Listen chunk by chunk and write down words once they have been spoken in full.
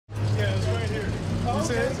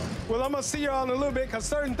it. Well, I'm gonna see y'all in a little bit, because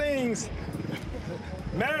certain things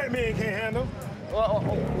married men can't handle.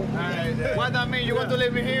 What that mean? You want to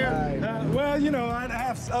leave me here? Well, you know, I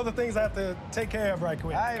have other things I have to take care of right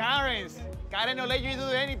quick. Karen no let you do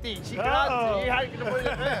anything. She cannot.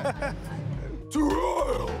 To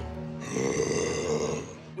royal.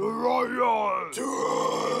 The royal. To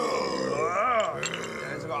royal.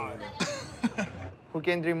 Who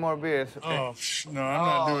can drink more beers? Oh, no, I'm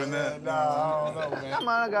not doing that. No, I don't know, man. Come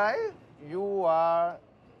on, guy. You are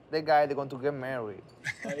the guy that's going to get married.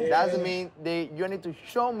 That means you need to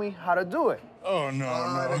show me how to do it. Oh, no.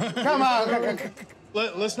 Come on.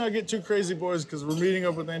 Let's not get too crazy, boys, because we're meeting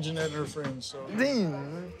up with Angenette and her friends, so.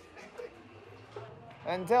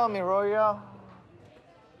 And tell me, Royal,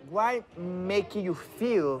 why making you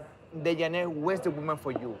feel that Janet was the woman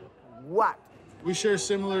for you? What? We share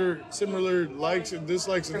similar likes and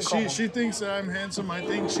dislikes, and she thinks that I'm handsome, I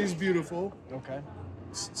think she's beautiful. Okay.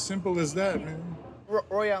 Simple as that, man.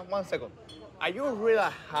 Royal, 1 second. Are you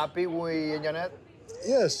really happy with Janet?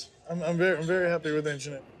 Yes, I'm very happy with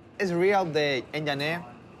Angenette. It's real that Angenette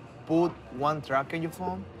put one track in your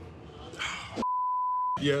phone?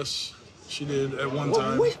 Yes, she did at one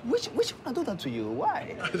time. Which one do that to you?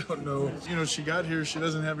 Why? I don't know. You know, she got here, she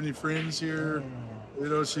doesn't have any friends here. You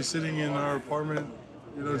know, she's sitting in our apartment,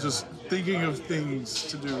 you know, just thinking of things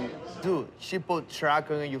to do. Dude, she put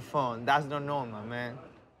tracker on your phone. That's not normal, man.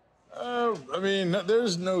 I mean,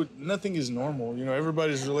 nothing is normal. You know,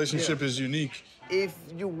 everybody's relationship is unique. If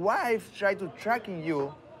your wife try to tracking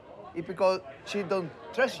you, it's because she don't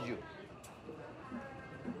trust you.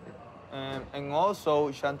 And also,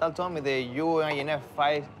 Chantel told me that you and Angenette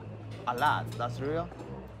fight a lot. That's real?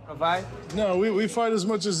 A fight? No, we fight as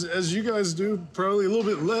much as you guys do, probably a little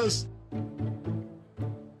bit less.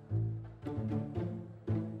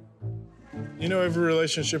 You know, every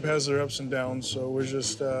relationship has their ups and downs, so we're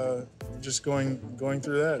just going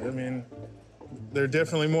through that. I mean, there are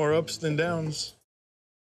definitely more ups than downs.